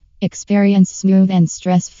Experience smooth and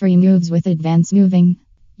stress-free moves with Advance Moving,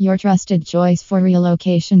 your trusted choice for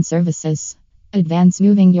relocation services. Advance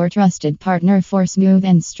Moving, your trusted partner for smooth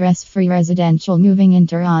and stress-free residential moving in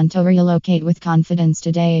Toronto. Relocate with confidence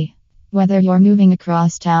today. Whether you're moving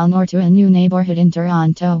across town or to a new neighborhood in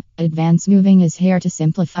Toronto, Advance Moving is here to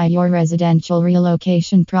simplify your residential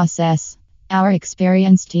relocation process. Our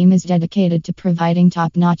experienced team is dedicated to providing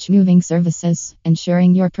top-notch moving services,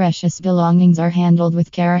 ensuring your precious belongings are handled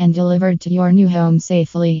with care and delivered to your new home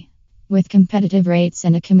safely. With competitive rates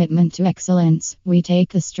and a commitment to excellence, we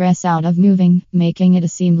take the stress out of moving, making it a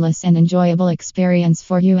seamless and enjoyable experience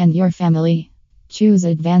for you and your family. Choose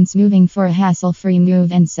Advance Moving for a hassle-free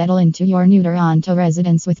move and settle into your new Toronto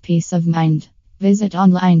residence with peace of mind. Visit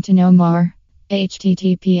online to know more.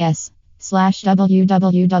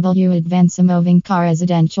 https://www.advancemovingcar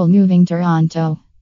residential moving Toronto